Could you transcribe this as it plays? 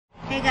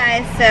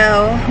Hey guys,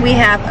 so we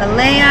have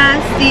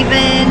Alea,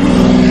 Steven,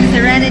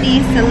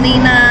 Serenity,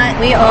 Selena.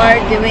 We are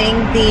doing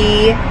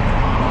the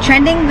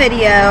trending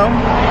video.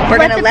 We're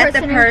gonna let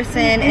the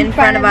person in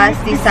front of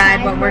us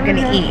decide what we're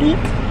gonna eat.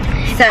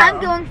 So I'm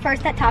going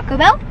first at Taco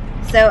Bell.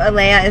 So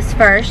Alea is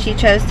first. She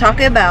chose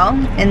Taco Bell,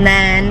 and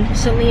then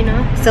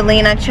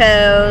Selena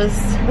chose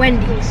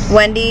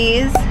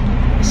Wendy's.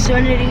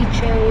 Serenity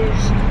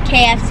chose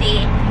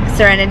KFC.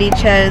 Serenity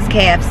chose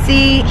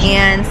KFC,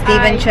 and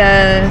Steven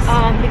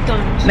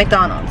chose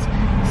McDonald's.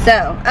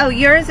 So, oh,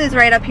 yours is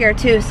right up here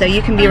too, so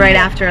you can be right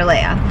after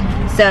Alea.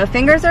 So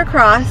fingers are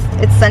crossed.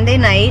 It's Sunday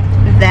night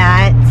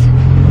that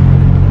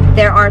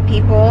there are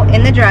people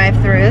in the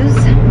drive-thrus,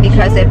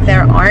 because if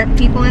there aren't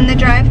people in the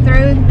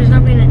drive-thru, there's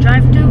nobody in the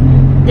drive-thru,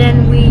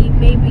 then we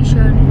maybe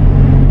should.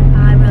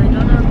 I really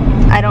don't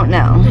know. I don't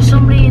know. There's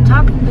somebody in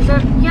Taco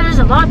Bell. Yeah, there's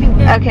a lot of people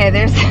there. Okay,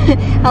 there's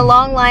a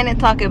long line at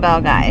Taco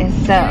Bell, guys.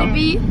 So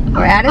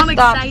we're at a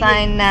stop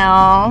sign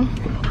now.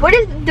 What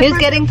is the Who's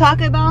getting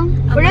Taco Bell?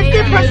 What if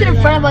the person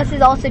in front of us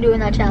is also doing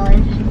that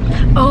challenge?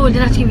 Oh,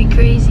 that's gonna be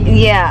crazy.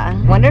 Yeah.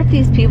 Wonder if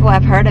these people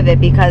have heard of it,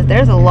 because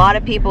there's a lot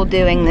of people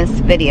doing this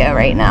video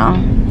right now.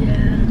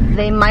 Yeah.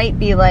 They might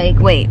be like,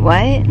 wait,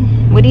 what?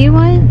 What do you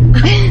want?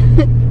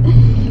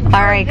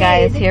 Alright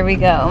guys, here we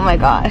go. Oh my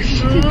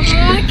gosh. Oh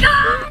my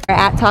god. We're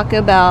at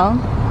Taco Bell,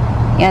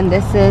 and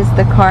this is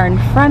the car in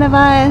front of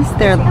us.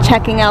 They're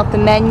checking out the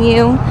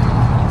menu.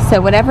 So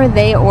whatever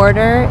they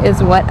order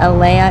is what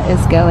Alea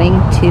is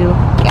going to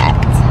get.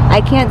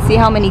 I can't see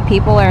how many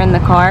people are in the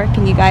car.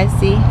 Can you guys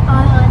see?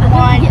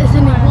 One. Yes,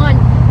 only one.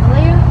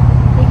 Alea,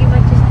 I think you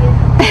might just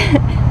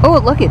get. Oh,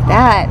 look at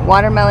that.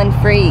 Watermelon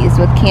freeze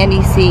with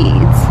candy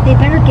seeds. They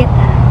better get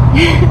that.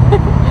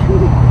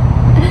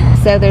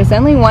 So there's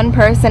only one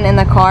person in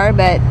the car,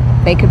 but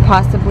they could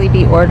possibly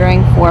be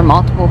ordering for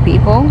multiple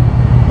people.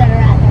 That are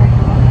at their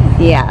house.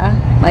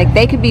 Yeah, like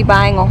they could be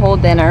buying a whole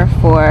dinner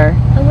for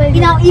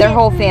their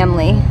whole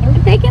family.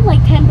 If they get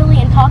like 10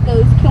 billion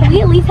tacos, can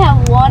we at least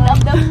have one of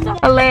those?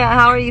 Alea,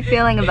 how are you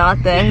feeling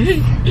about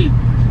this?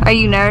 Are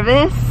you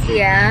nervous?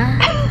 Yeah.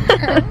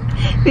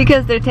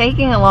 Because they're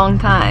taking a long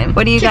time.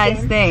 What do you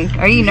guys think?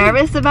 Are you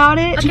nervous about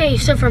it? Okay,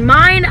 so for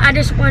mine, I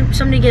just want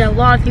somebody to get a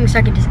lot of things so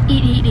I can just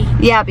eat.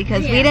 Yeah,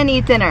 because we didn't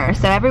eat dinner,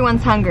 so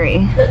everyone's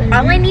hungry.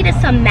 All I need is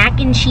some mac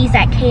and cheese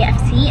at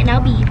KFC, and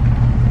I'll be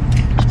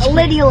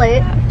litty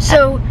lit.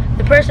 So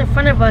the person in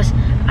front of us,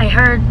 I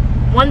heard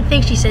one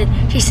thing she said.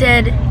 She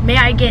said, "May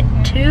I get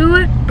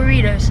 2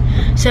 burritos?"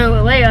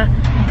 So Alea,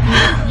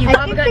 you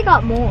I think they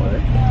got more.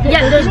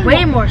 Yeah, there's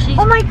way more.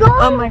 Oh my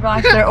god! Oh my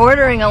gosh, they're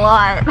ordering a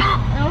lot.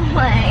 Oh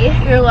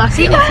my! You're lucky.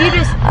 See, if you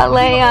just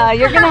Alea,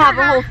 you're gonna have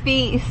a whole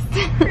feast.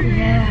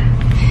 Yeah.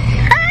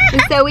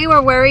 And so we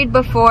were worried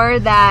before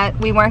that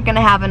we weren't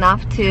gonna have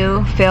enough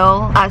to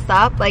fill us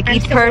up. Like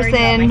each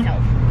person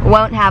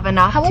won't have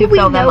enough to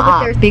fill them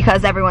up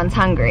because everyone's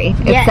hungry.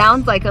 It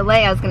sounds like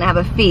Alea's gonna have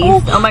a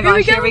feast. Oh my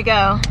gosh, here we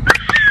go.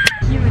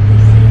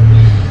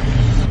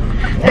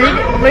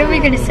 What are we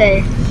gonna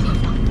say?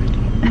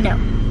 No.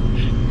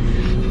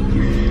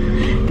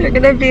 They're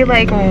gonna be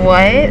like,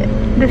 what?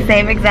 The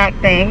same exact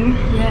thing?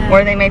 Yeah.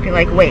 Or they might be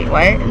like, wait,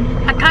 what?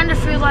 I kind of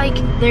feel like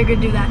they're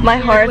gonna do that. My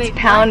heart's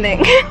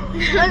pounding.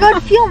 I gotta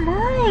feel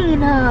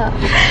mine.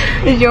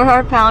 Is your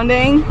heart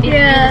pounding?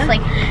 Yeah.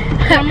 Like,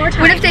 one more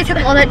time. What if they took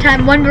all that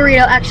time? 1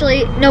 burrito,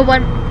 actually, no,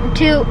 1,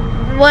 2,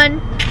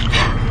 1.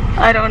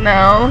 I don't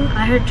know.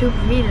 I heard 2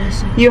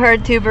 burritos. You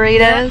heard 2 burritos?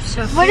 Yeah,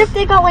 so what if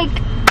they got like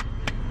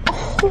a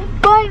whole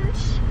bunch?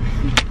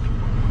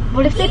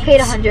 What if they paid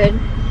 100?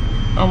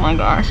 Oh my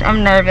gosh,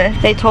 I'm nervous.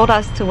 They told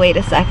us to wait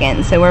a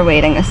second, so we're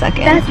waiting a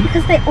second. That's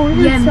because they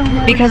ordered so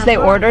much. Because they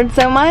ordered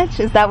so much?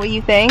 Is that what you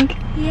think?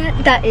 Yeah,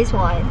 that is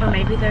why. Or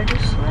maybe they're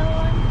just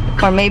slow.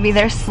 Or maybe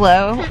they're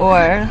slow,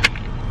 or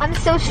I'm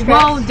so stressed.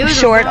 Well,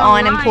 short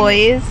on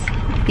employees.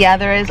 Yeah,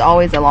 there is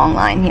always a long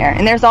line here.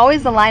 And there's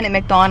always a line at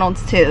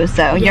McDonald's too,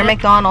 so you're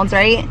McDonald's,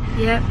 right?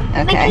 Yep.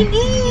 Okay.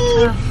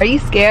 Are you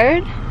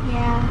scared?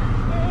 Yeah.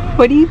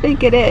 What do you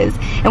think it is?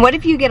 And what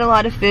if you get a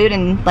lot of food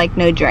and like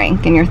no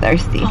drink and you're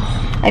thirsty?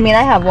 I mean,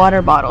 I have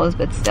water bottles,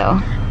 but still.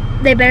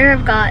 They better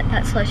have got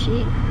that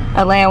slushie.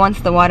 Alea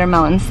wants the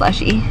watermelon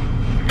slushie.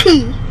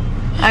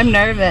 I'm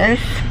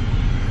nervous.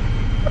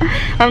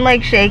 I'm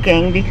like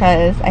shaking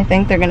because I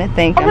think they're gonna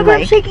think Oh my I'm god,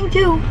 like. I'm shaking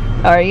too.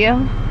 Are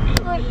you?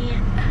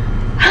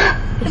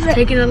 It's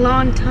taking a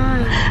long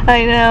time.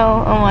 I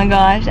know. Oh my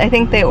gosh. I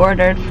think they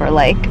ordered for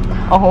like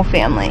a whole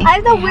family. I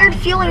have that weird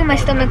feeling in my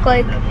stomach,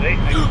 like.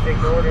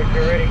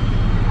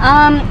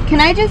 Can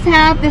I just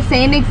have the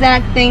same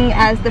exact thing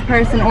as the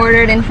person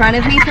ordered in front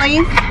of me,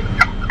 please?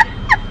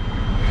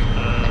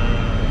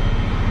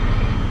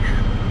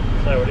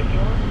 Sorry, what did you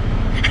want?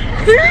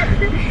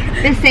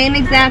 The same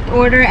exact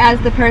order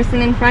as the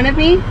person in front of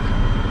me? You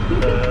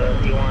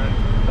want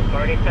a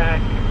party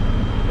pack,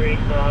 3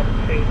 sauce,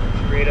 2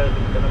 burritos,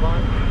 and Cinnabon?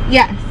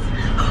 Yes.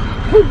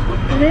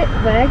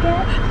 What I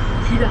get?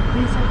 She got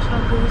 3 soft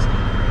chocolates. I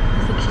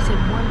think she said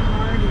 1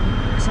 hard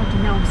and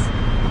something else.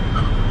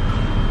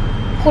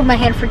 Hold my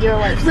hand for dear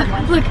life,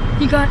 someone. Look,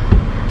 you got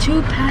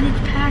 2 patty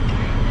pack.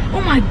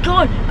 Oh my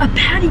god, a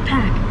patty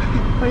pack.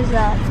 What is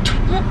that?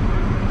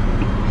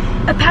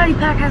 A patty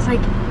pack has like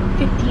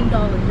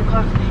 $15. It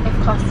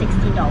costs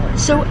 $16.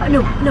 So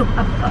no, a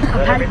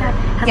patty pack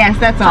has Yes,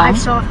 that's all. 5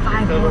 soft,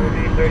 5 So hard. it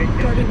would be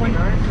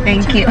 $32.69.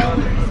 Thank you.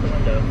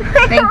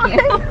 Thank you.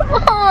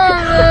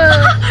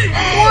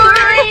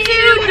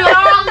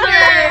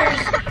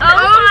 $32.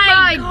 Oh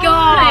my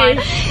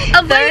gosh.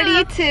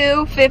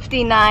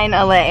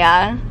 $32.59,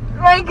 Alea.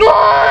 My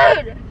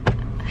God!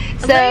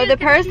 So the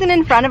person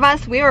in front of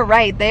us, we were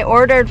right. They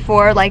ordered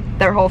for like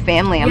their whole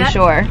family, I'm Yep.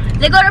 sure.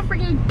 They got a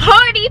freaking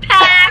party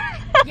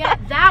pack. Yeah,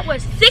 that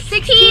was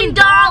 $16.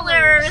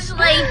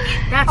 Like,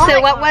 That's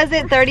So what was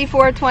it?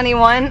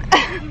 34.21.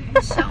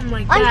 something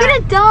like that. I'm gonna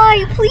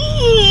die,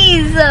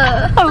 please.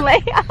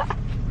 Alea.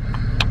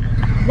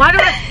 Why do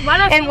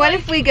I And what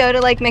if we go to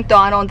like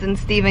McDonald's and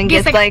Steven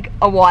Gets, gets like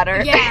a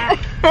water? Yeah.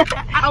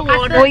 A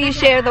water. Will you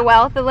share the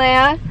wealth,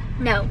 Alea?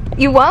 No.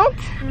 You won't?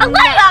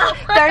 Alea!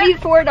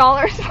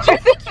 $34 worth of You can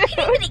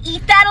food. even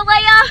eat that,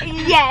 Alea?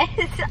 Yes.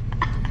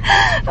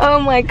 Oh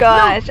my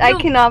gosh, I No,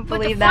 cannot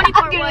but believe the funny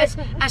that. part was,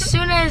 as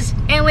soon as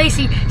Aunt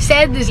Lacey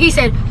said this, he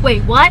said,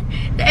 "Wait, what?"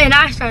 And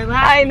I started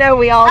laughing. I know,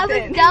 we all I was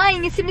did.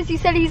 dying as soon as you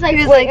said it. He's like,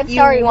 He was wait, like, I'm you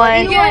sorry, what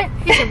won. do you want?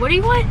 He said, "What do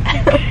you want?"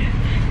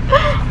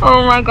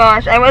 Oh my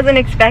gosh, I wasn't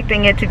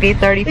expecting it to be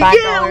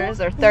 $35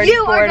 or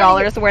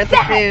 $34 worth of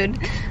food.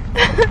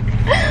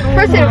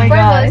 Person Oh my in front of us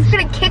gosh. is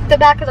gonna kick the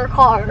back of their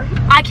car.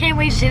 I can't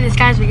wait to see this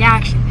guy's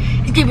reaction.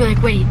 He's gonna be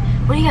like, "Wait,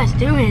 what are you guys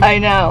doing?" I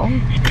know.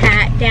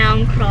 Pat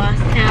down, cross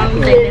town,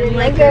 living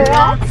like a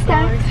rock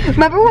star.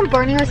 Remember when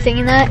Bernie was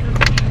singing that?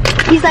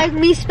 He's like,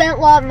 me spent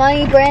a lot of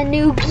money, brand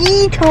new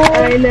guitar.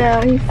 I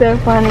know, he's so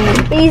funny.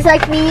 He's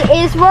like, me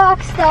is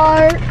rock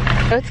star.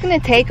 It's gonna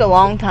take a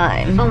long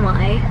time. Oh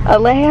my.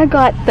 Alea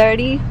got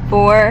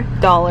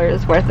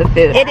 $34 worth of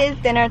food. It is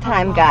dinner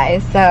time,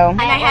 guys, so. And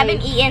I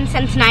haven't eaten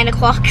since 9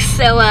 o'clock,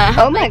 so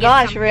Oh my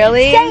gosh,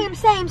 really? Same.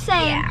 So Me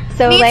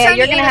and Alea, Sonny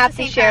you're ate gonna at have the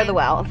to same share time. the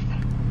wealth.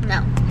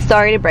 No.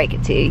 Sorry to break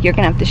it to you, you're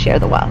gonna have to share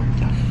the wealth.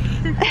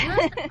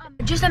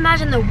 Just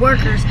imagine the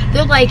workers.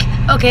 They're like,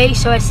 "Okay,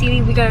 so I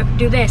see we gotta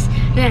do this."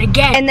 And then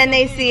again. And then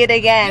they see it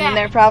again, Yeah. and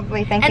they're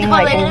probably and thinking they're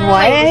like, "Wait, is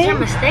there a what?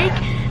 mistake?"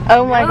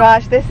 Oh my No.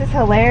 gosh, this is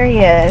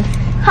hilarious.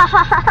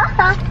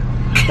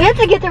 We have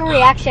to get the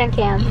reaction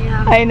cam.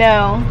 Yeah. I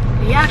know.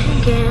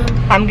 Reaction cam.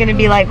 I'm gonna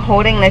be like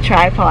holding the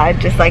tripod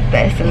just like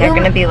this, and they're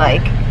gonna be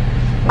like,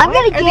 I'm what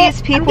gonna are get-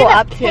 these people I'm gonna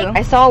up to?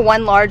 I saw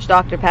one large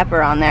Dr.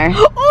 Pepper on there.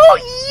 Oh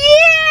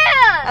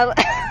yeah!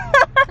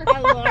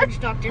 A large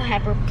Dr.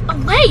 Pepper.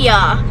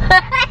 Alea!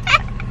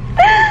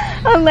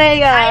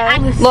 Alea.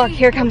 Look,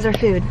 here comes our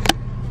food.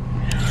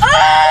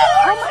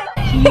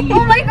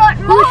 Oh my god,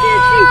 Mom!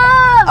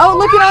 Oh,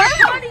 look at our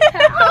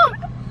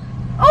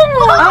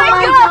Oh my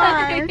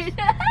gosh.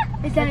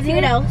 Is that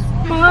anything else?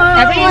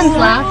 Everyone's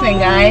laughing,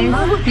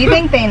 guys. Do you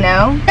think they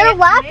know? They're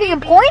laughing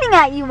and pointing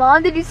at you,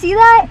 Mom. Did you see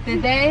that?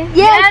 Did they?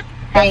 Yes.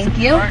 Thank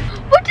you.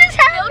 What just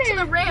happened? Go to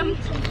the rim.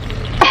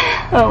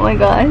 Oh my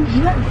gosh.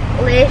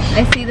 Lish.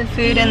 I see the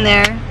food in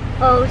there.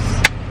 Oh.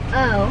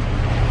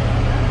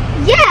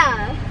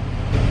 Yeah.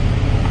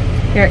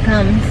 Here it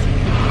comes. Do you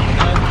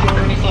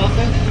want any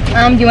sauces?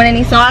 Do you want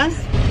any sauce?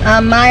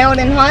 Mild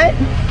and hot.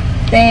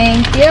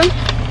 Thank you.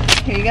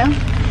 Here you go.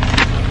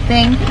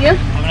 Thank you.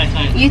 Have a nice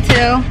night. You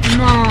too.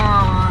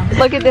 Mom.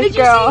 Look at this Did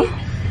you girl.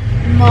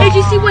 Did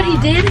you see what he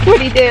did?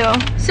 What'd he do?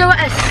 So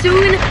as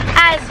soon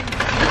as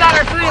we got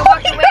our food and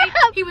walked away,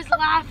 he was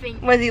laughing.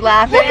 Was he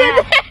laughing?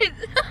 Yeah.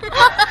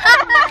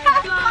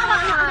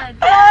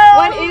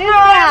 What is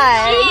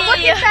that? Look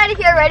inside of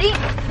here, ready?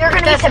 You're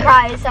gonna be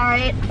surprised,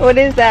 alright? What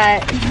is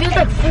that? Feels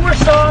like 4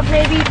 soft,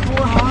 maybe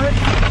 4 hard,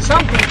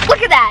 something.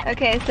 Look at that.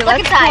 Okay, so Look let's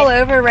inside. pull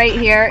over right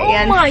here Oh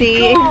and my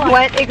see God.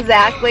 what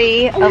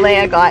exactly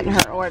Alea got in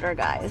her order,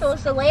 guys. So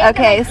Leia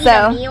Okay, gonna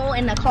so- eat a meal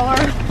in the car.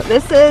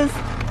 This is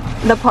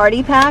the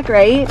party pack,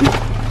 right?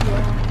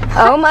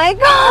 Oh my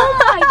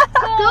god!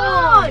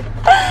 God!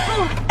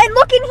 And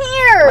look in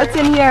here! What's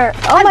in here?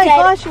 Oh I'm my dead.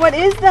 gosh, what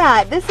is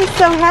that? This is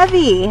so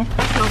heavy.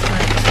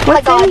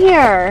 What's God. in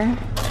here?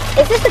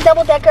 Is this a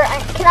double decker?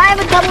 Can I have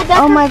a double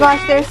decker? Oh my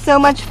gosh, there's so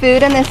much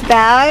food in this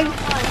bag.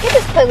 Get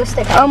this pogo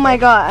stick. Oh my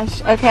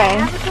gosh,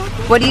 okay.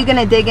 What are you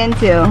gonna dig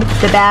into?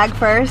 The bag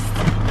first?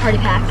 Party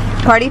pack.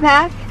 Party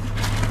pack?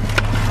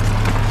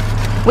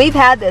 We've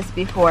had this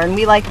before and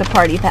we like the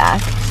party pack.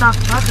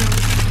 Soft chocolate.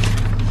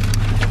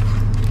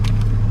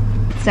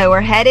 So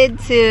we're headed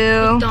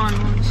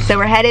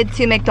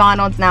to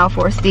McDonald's now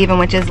for Steven,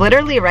 which is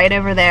literally right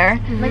over there.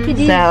 Like you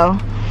do. So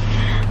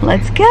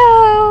let's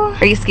go.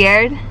 Are you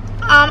scared?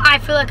 I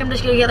feel like I'm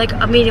just gonna get like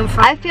a medium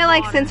fry. I feel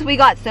like since we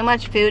got so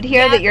much food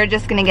here Yeah. that you're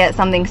just gonna get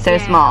something so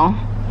Yeah. small.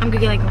 I'm gonna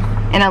get like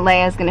And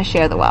Alea's gonna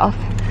share the wealth.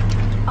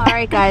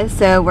 Alright guys,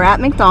 so we're at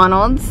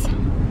McDonald's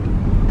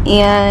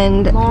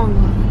and a long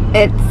one.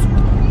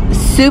 it's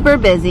super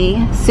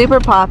busy, super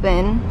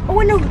poppin'. Oh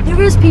no,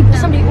 there is people.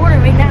 Somebody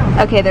ordering right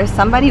now. Okay, there's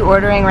somebody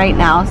ordering right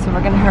now, so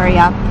we're gonna hurry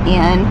up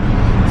and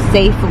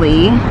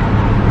safely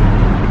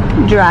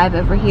drive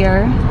over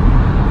here.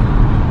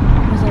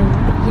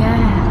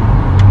 Yeah.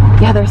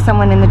 Yeah, there's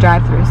someone in the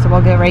drive-thru, so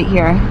we'll go right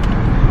here.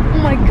 Oh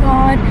my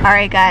god.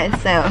 Alright guys,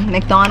 so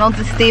McDonald's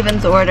is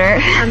Steven's order.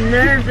 I'm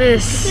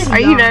nervous. Are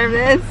you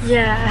nervous?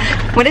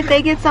 Yeah. What if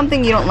they get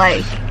something you don't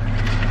like?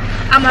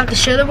 I'm gonna have to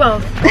share the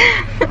wealth.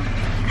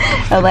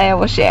 Alea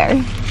will share.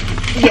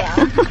 Yeah.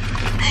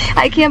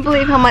 I can't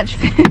believe how much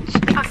food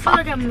I feel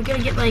like I'm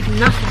gonna get like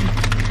nothing.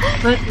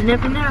 But you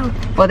never know.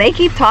 Well, they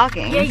keep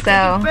talking, Yeah, he's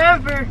so. taking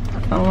forever.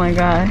 Oh my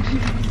gosh.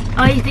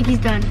 Oh, you think he's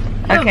done?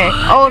 Okay.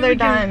 Oh, they're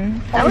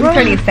done. That was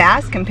pretty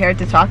fast compared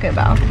to Taco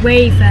Bell.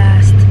 Way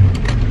fast.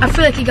 I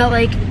feel like he got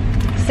like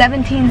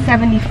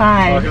 $17.75.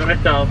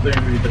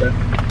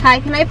 Hi,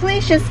 can I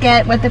please just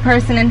get what the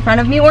person in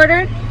front of me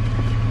ordered?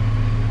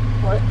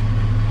 what?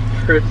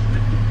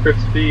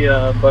 Crispy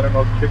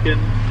buttermilk chicken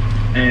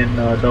and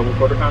double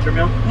quarter pounder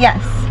meal.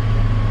 Yes.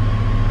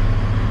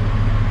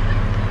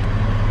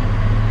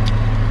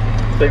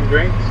 Same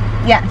drinks.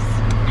 Yes.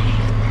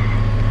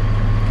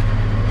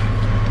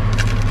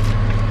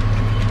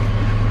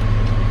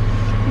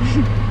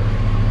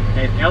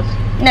 Anything else?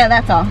 No,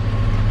 that's all.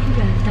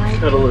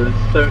 Total is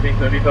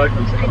 $17.75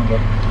 and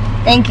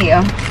 $6. Thank you.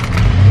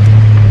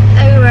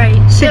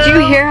 Alright, so Did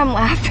you hear him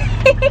laughing?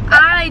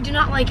 I do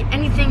not like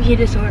anything he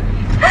just ordered.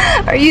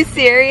 Are you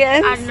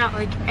serious? I do not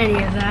like any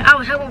of that. I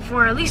was hoping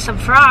for at least some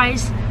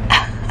fries.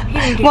 He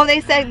didn't get Well,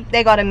 they said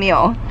they got a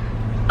meal.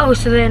 Oh,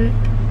 so then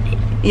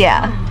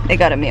Yeah, they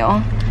got a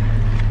meal.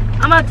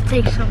 I'm about to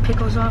take some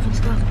pickles off and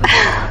stuff. But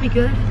that'll be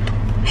good.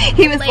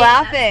 He was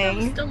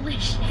laughing.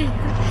 Delicious.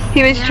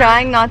 He was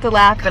trying not to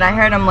laugh, but I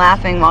heard him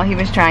laughing while he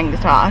was trying to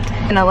talk.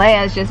 And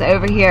Alea's just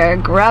over here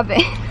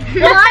grubbing.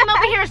 Well, I'm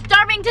over here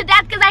starving to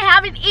death because I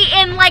haven't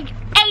eaten like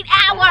 8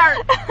 hours.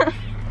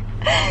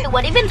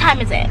 What even time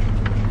is it?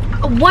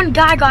 One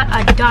guy got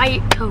a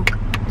Diet Coke.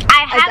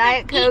 I A haven't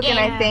Diet Coke eaten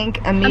and I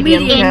think a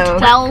medium in Coke.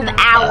 12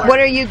 hours. What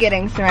are you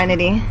getting,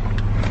 Serenity?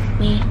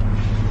 Me.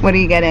 What are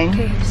you getting?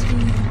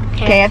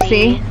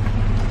 KFC.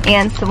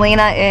 And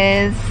Selena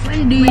is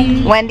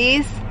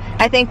Wendy's.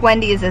 I think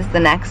Wendy's is the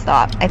next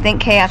stop. I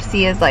think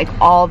KFC is like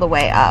all the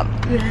way up.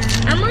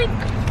 I'm like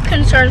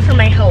concerned for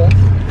my health.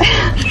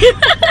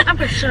 I'm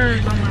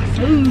concerned about my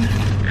food.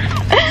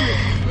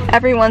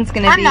 Everyone's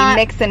gonna I'm be not.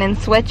 mixing and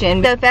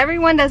switching. So if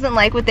everyone doesn't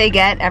like what they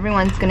get,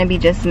 everyone's gonna be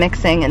just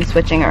mixing and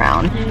switching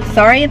around.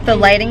 Sorry if the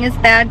lighting is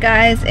bad,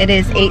 guys. It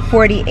is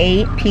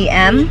 8:48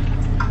 p.m.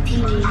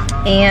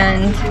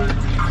 and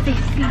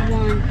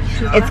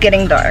it's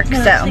getting dark,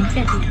 so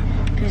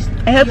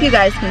I hope you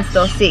guys can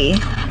still see.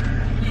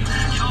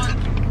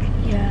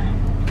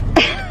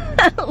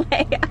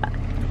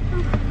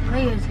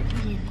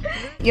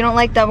 You don't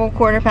like double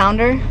quarter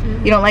pounder?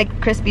 You don't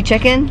like crispy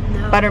chicken?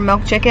 No.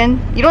 Buttermilk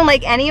chicken? You don't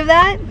like any of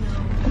that?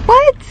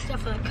 What? Except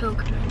for the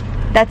Coke.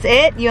 That's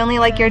it? You only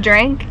like your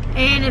drink?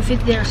 And if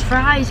there's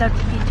fries, I have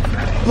to eat the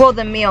fries. Well,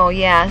 the meal,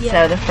 yeah,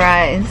 so the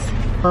fries.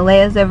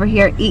 Alea's over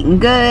here eating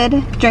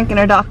good, drinking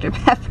her Dr.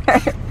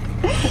 Pepper.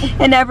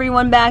 And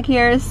everyone back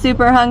here is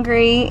super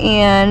hungry,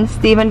 and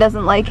Steven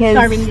doesn't like his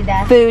Starving to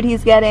death. food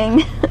he's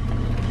getting.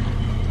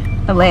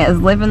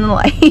 Alea's living the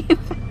life.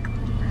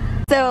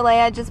 So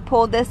Alea just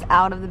pulled this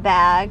out of the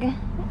bag.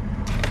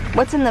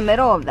 What's in the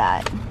middle of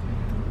that?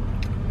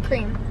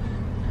 Cream.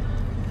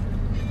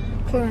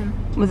 Cream.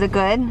 Was it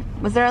good?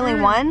 Was there only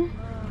one?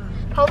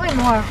 Probably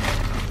more.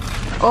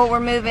 Oh, we're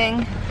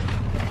moving.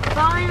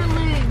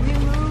 Finally, we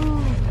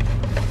moved.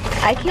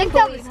 I can't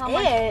that believe was how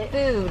much it.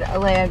 food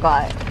Alea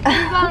got.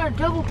 You got a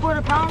double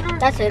quarter pounder?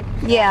 That's it.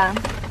 Yeah.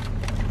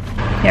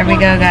 Here we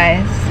go,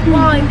 guys.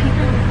 Why,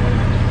 people?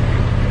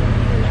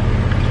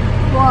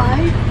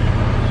 Why?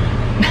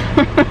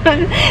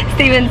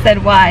 Steven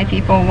said why,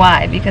 people,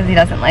 why? Because he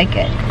doesn't like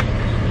it.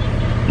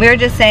 We were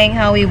just saying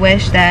how we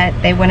wish that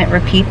they wouldn't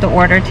repeat the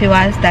order to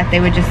us, that they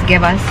would just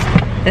give us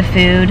the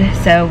food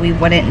so we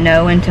wouldn't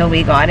know until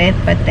we got it,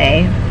 but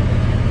they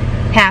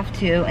have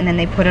to, and then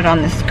they put it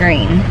on the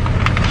screen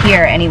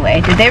here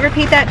anyway. Did they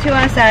repeat that to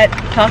us at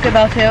Taco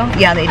Bell too?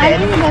 Yeah, they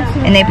did.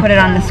 And they put it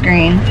on the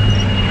screen.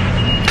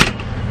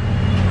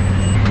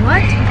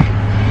 What?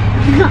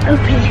 Not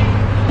open.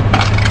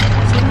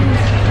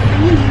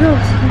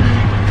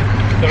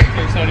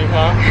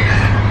 $13.75.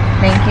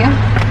 Thank you.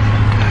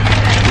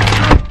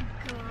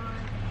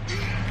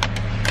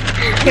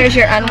 Here's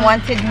your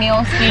unwanted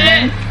meal,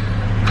 Steven.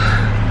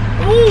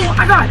 Oh,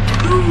 I got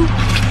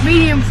 2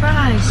 medium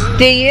fries.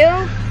 Do you?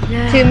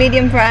 Yeah. 2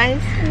 medium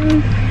fries?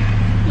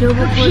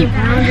 Double quarter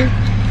pounder.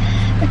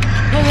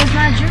 Oh, that's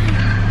my drink.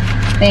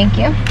 Thank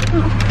you.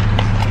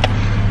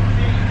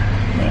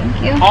 Thank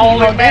you.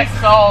 Only Hold mint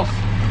this. sauce.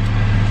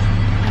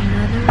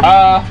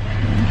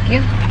 Thank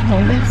you.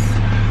 Hold this.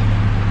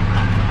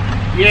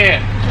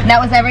 Yeah. That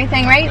was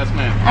everything, right? Yes,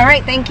 ma'am. All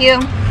right, thank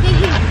you.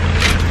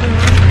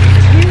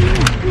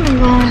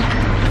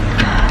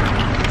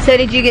 So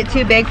did you get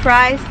 2 big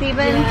fries,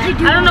 Steven?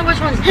 I don't know which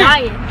one's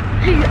diet.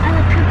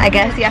 I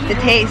guess you have to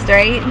taste,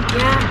 right?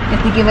 Yeah. You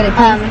have to give it a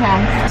taste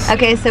test.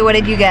 Okay, so what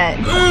did you get?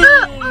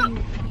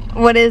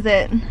 What is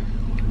it?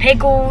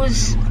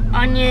 Pickles,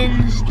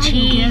 onions,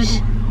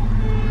 cheese,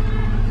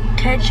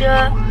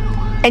 ketchup.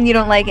 And you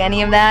don't like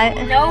any of that?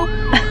 No.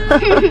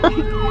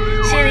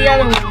 See the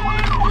other one.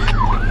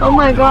 Oh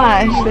my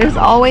gosh, there's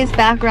always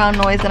background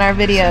noise in our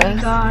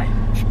videos. God.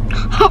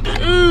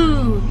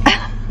 Ooh.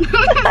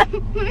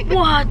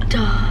 What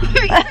the?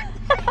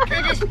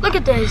 Look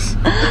at this.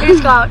 They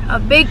just got a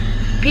big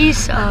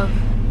piece of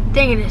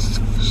thing in this.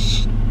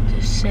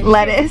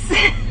 Lettuce.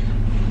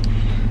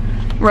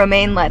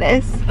 Romaine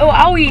lettuce. Oh,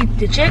 I'll eat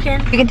the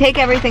chicken. You can take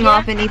everything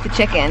off and eat the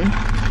chicken.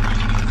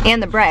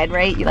 And the bread,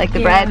 right? You like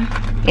the bread?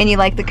 And you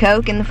like the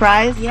Coke and the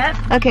fries? Yep.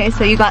 Okay,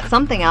 so you got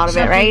something out of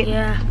it, right?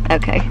 Yeah.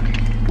 Okay.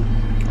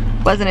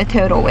 Wasn't a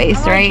total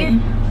waste, right?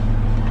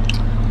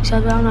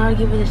 Except I don't know how to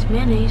give her this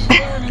mayonnaise.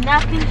 The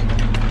napkins?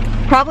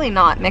 Probably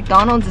not.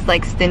 McDonald's is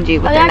like stingy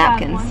with their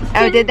napkins.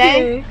 Oh, did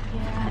they?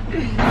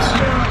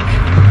 Yeah.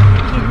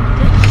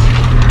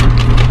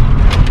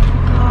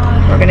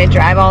 We're gonna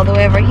drive all the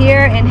way over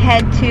here and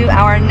head to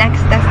our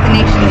next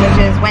destination, which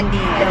is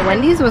Wendy's.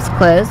 Wendy's was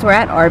closed. We're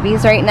at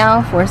Arby's right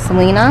now for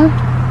Selena.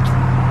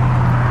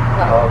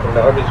 Welcome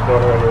to Arby's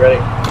Corner when you're ready.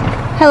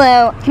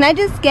 Hello, can I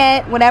just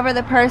get whatever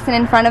the person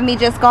in front of me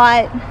just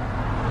got?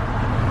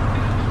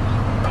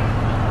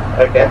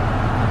 Okay.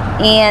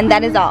 And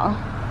that is all.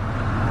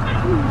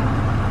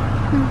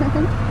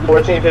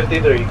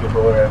 $14.53 you can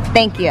order.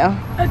 Thank you.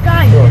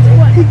 Guys,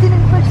 what? He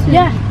didn't question.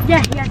 Yeah, he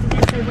has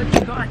to say what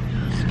you got.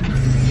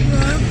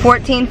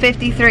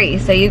 $14.53,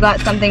 so you got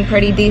something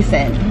pretty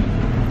decent.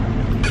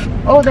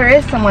 Oh, there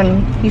is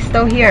someone. He's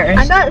still here.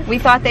 We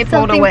thought they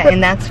pulled away,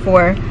 and that's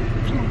for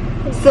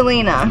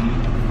Selena.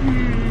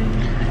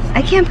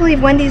 I can't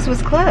believe Wendy's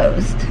was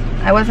closed.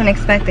 I wasn't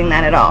expecting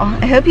that at all.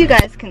 I hope you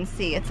guys can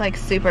see. It's like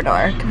super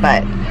dark,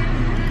 but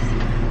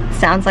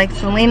sounds like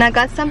Selena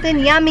got something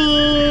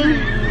yummy.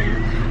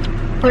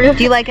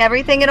 Do you like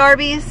everything at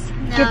Arby's?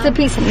 No. Gets a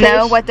piece of fish.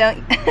 No, what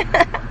don't?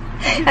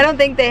 I don't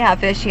think they have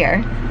fish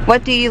here.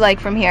 What do you like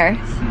from here?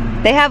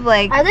 They have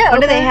like,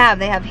 what do they have?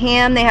 They have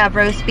ham, they have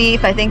roast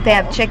beef, I think they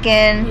have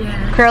chicken,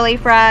 curly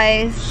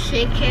fries.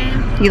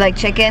 Chicken. You like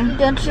chicken?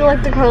 Don't you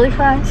like the curly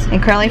fries?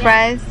 And curly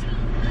fries?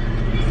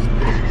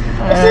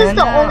 This is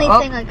the only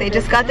thing I can They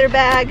just got their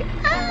bag.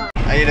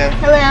 How you doing?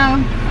 Hello.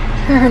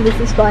 This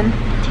is fun.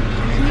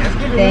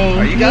 Thank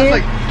Are you guys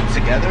like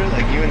together?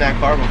 Like you in that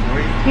car before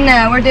you?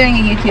 No, we're doing a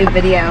YouTube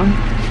video.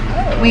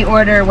 We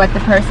order what the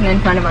person in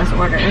front of us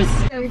orders.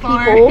 So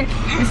far,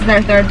 this is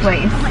our third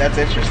place. That's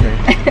interesting.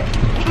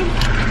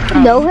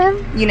 Know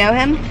him? You know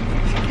him?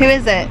 Who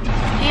is it?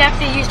 He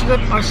actually used to go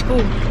to our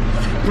school.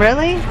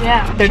 Really?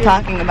 Yeah. They're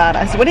talking about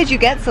us. What did you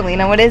get,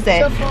 Selena? What is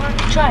it? So far,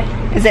 try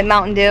it. Is it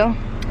Mountain Dew?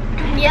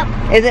 Yep.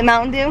 Is it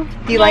Mountain Dew?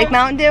 Do you like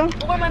Mountain Dew?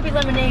 Or it might be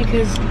lemonade,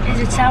 because is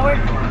it sour?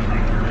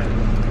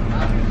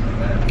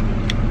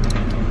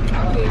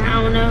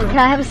 I don't know. Can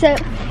I have a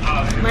sip?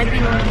 Might be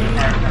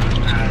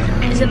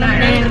lemonade. Is it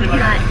lemonade?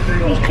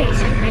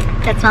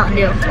 That's Mountain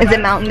Dew. Is it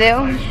Mountain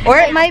Dew? Or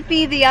it might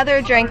be the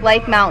other drink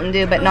like Mountain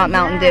Dew, but not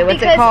Mountain Dew.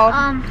 What's it called?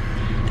 I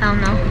don't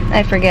know.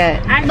 I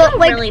forget. But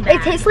like,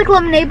 it tastes like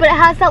lemonade, but it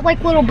has that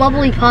like little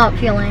bubbly pop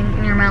feeling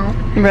in your mouth.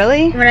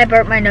 Really? When I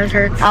burp, my nose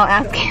hurts. I'll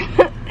ask him.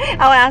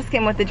 I'll ask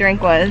him what the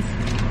drink was.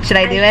 Should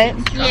I do it?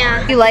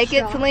 Yeah. You like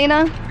it,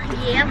 Selena?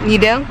 Yep. You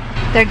do?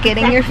 They're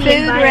getting your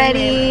food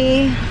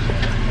ready.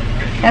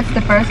 That's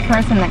the first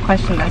person that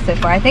questioned us so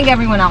far. I think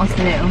everyone else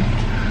knew.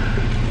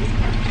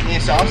 Any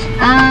sauce?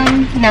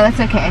 No, that's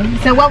okay.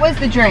 So what was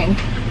the drink?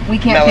 We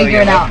can't Mellow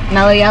figure it Yellow. out.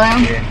 Mellow Yellow?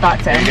 Yeah. Thought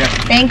so. There you go.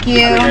 Thank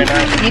you. Very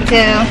nice. You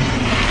too.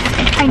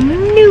 I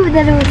knew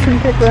that it was some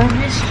pickle.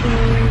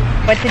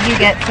 What did you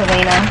get,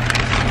 Selena?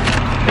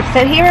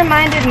 So he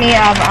reminded me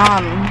of,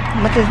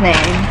 what's his name?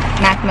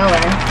 Mac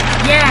Miller.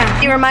 Yeah.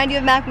 He remind you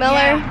of Mac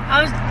Miller?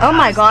 Yeah. Oh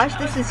my gosh,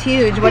 this is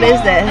huge. What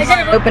is this?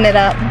 Open it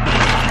up.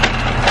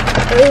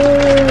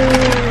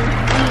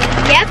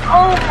 Yep.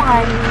 Oh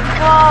my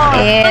god.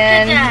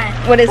 And look at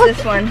that. what is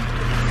this one?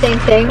 Same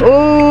thing.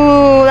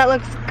 Ooh, that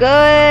looks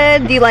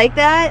good. Do you like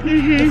that?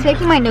 It's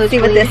making my nose See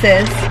what bleed. this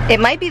is. It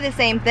might be the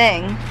same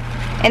thing.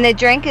 And the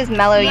drink is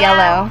Mellow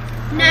Yellow.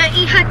 No,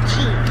 it had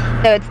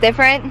cheese. So it's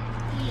different?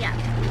 Yeah.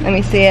 Let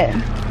me see it.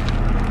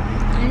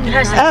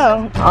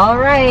 Oh, all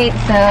right.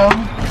 So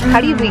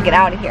how do we get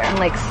out of here? I'm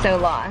like so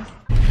lost.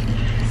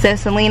 So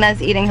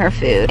Selena's eating her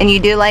food. And you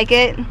do like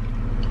it?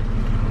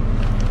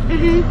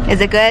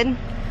 Is it good?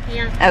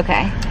 Yeah.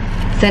 Okay.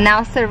 So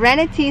now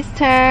Serenity's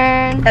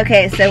turn.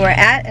 Okay, so we're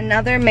at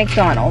another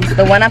McDonald's,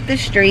 the one up the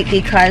street,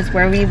 because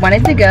where we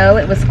wanted to go,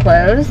 it was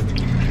closed.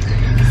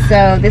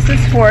 So this is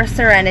for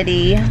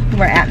Serenity.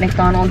 We're at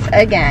McDonald's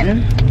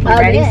again. You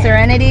ready, yeah.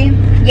 Serenity?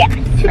 Yeah.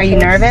 Are you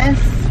nervous?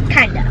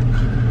 Kinda.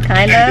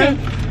 Kind of?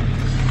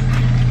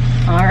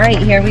 All right,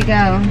 here we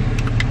go.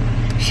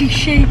 She's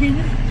shaking.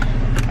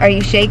 Are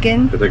you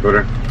shaking? Did they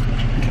order?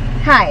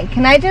 Hi,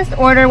 can I just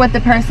order what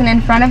the person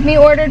in front of me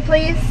ordered,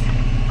 please?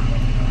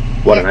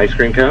 What, an ice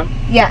cream cone?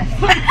 Yes.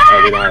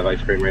 Oh, we don't have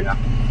ice cream right now.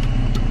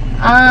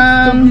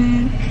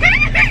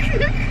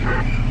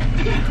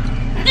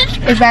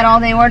 Is that all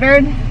they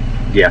ordered?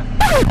 Yeah.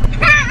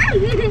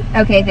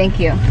 Okay, thank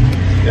you.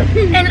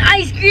 An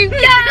ice cream cone!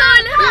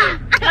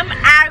 I'm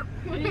out.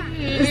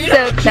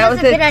 So that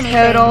was a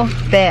total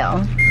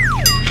fail.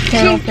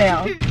 Channel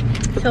fail.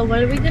 So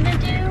what are we gonna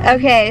do?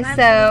 Okay,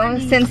 so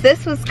since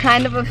this was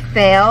kind of a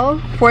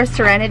fail for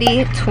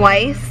Serenity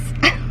twice,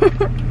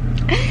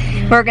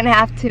 we're gonna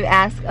have to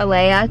ask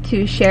Alea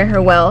to share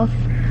her wealth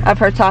of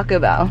her Taco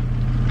Bell.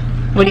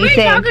 What do you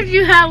think? How many tacos do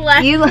you have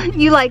left?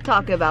 You like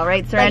Taco Bell,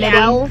 right, Serenity?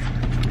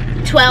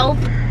 12.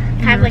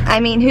 I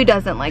mean, who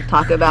doesn't like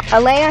Taco Bell?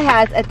 Alea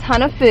has a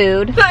ton of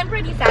food. I'm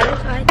pretty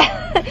satisfied.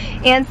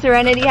 And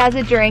Serenity has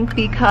a drink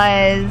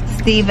because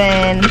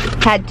Steven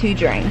had 2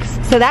 drinks.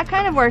 So that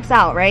kind of works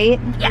out, right?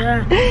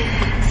 Yeah.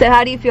 So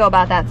how do you feel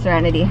about that,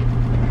 Serenity?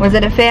 Was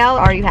it a fail or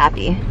are you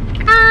happy?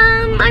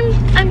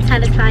 I'm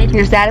satisfied.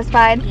 You're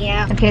satisfied?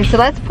 Yeah. Okay, so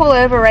let's pull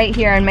over right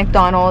here in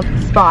McDonald's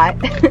spot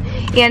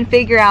and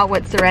figure out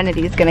what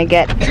Serenity's gonna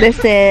get.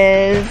 This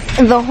is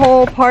the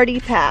whole party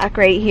pack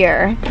right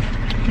here.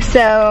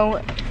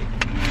 So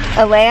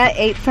Alea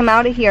ate some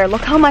out of here.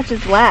 Look how much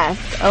is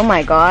left. Oh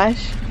my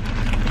gosh.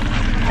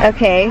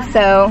 Okay,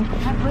 so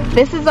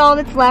this is all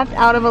that's left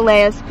out of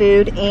Alea's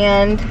food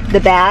and the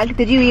bag.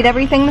 Did you eat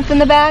everything that's in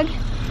the bag?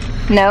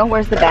 No?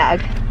 Where's the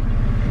bag?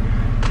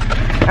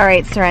 All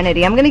right,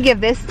 Serenity, I'm gonna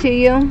give this to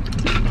you.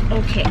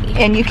 Okay.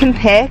 And you can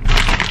pick.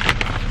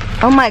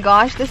 Oh my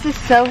gosh, this is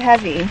so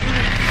heavy.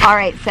 All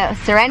right, so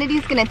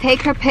Serenity's gonna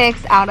take her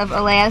picks out of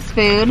Alea's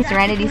food.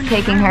 Serenity's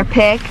taking her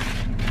pick.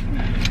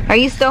 Are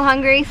you still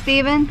hungry,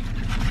 Steven?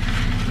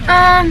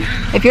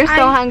 If you're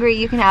still hungry,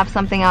 you can have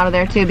something out of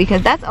there too,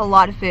 because that's a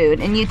lot of food.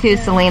 And you too,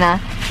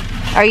 Selena.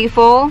 Are you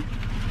full?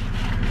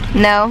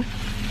 No?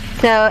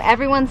 So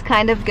everyone's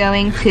kind of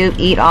going to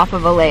eat off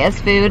of Alea's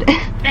food.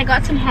 I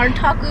got some hard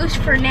tacos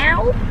for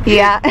now.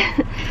 Yeah.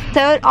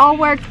 So it all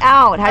worked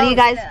out. How do you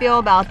guys feel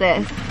about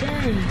this?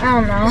 Dang. I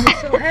don't know. This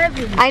is so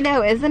heavy. I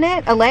know, isn't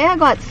it? Alea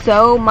got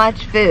so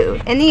much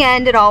food. In the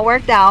end, it all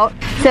worked out.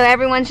 So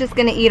everyone's just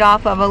gonna eat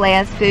off of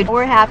Alea's food.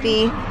 We're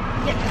happy.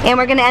 And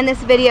we're gonna end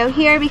this video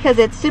here because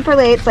it's super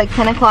late. It's like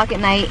 10 o'clock at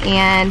night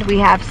and we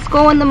have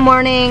school in the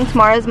morning.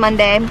 Tomorrow's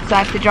Monday, so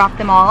I have to drop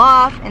them all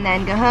off and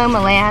then go home.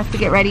 Alea has to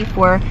get ready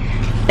for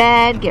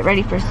bed, get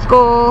ready for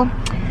school.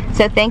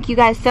 So thank you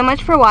guys so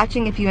much for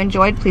watching. If you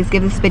enjoyed, please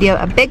give this video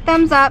a big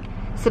thumbs up.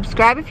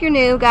 Subscribe if you're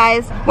new,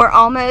 guys. We're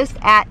almost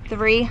at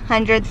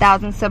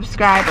 300,000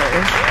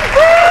 subscribers.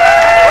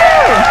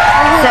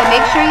 So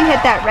make sure you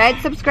hit that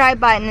red subscribe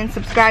button and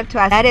subscribe to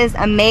us. That is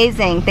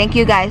amazing. Thank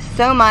you guys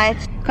so much.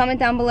 Comment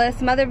down below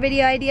some other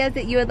video ideas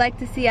that you would like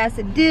to see us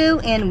do,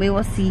 and we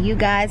will see you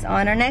guys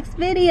on our next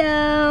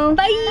video.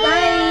 Bye.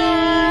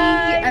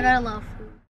 I gotta love.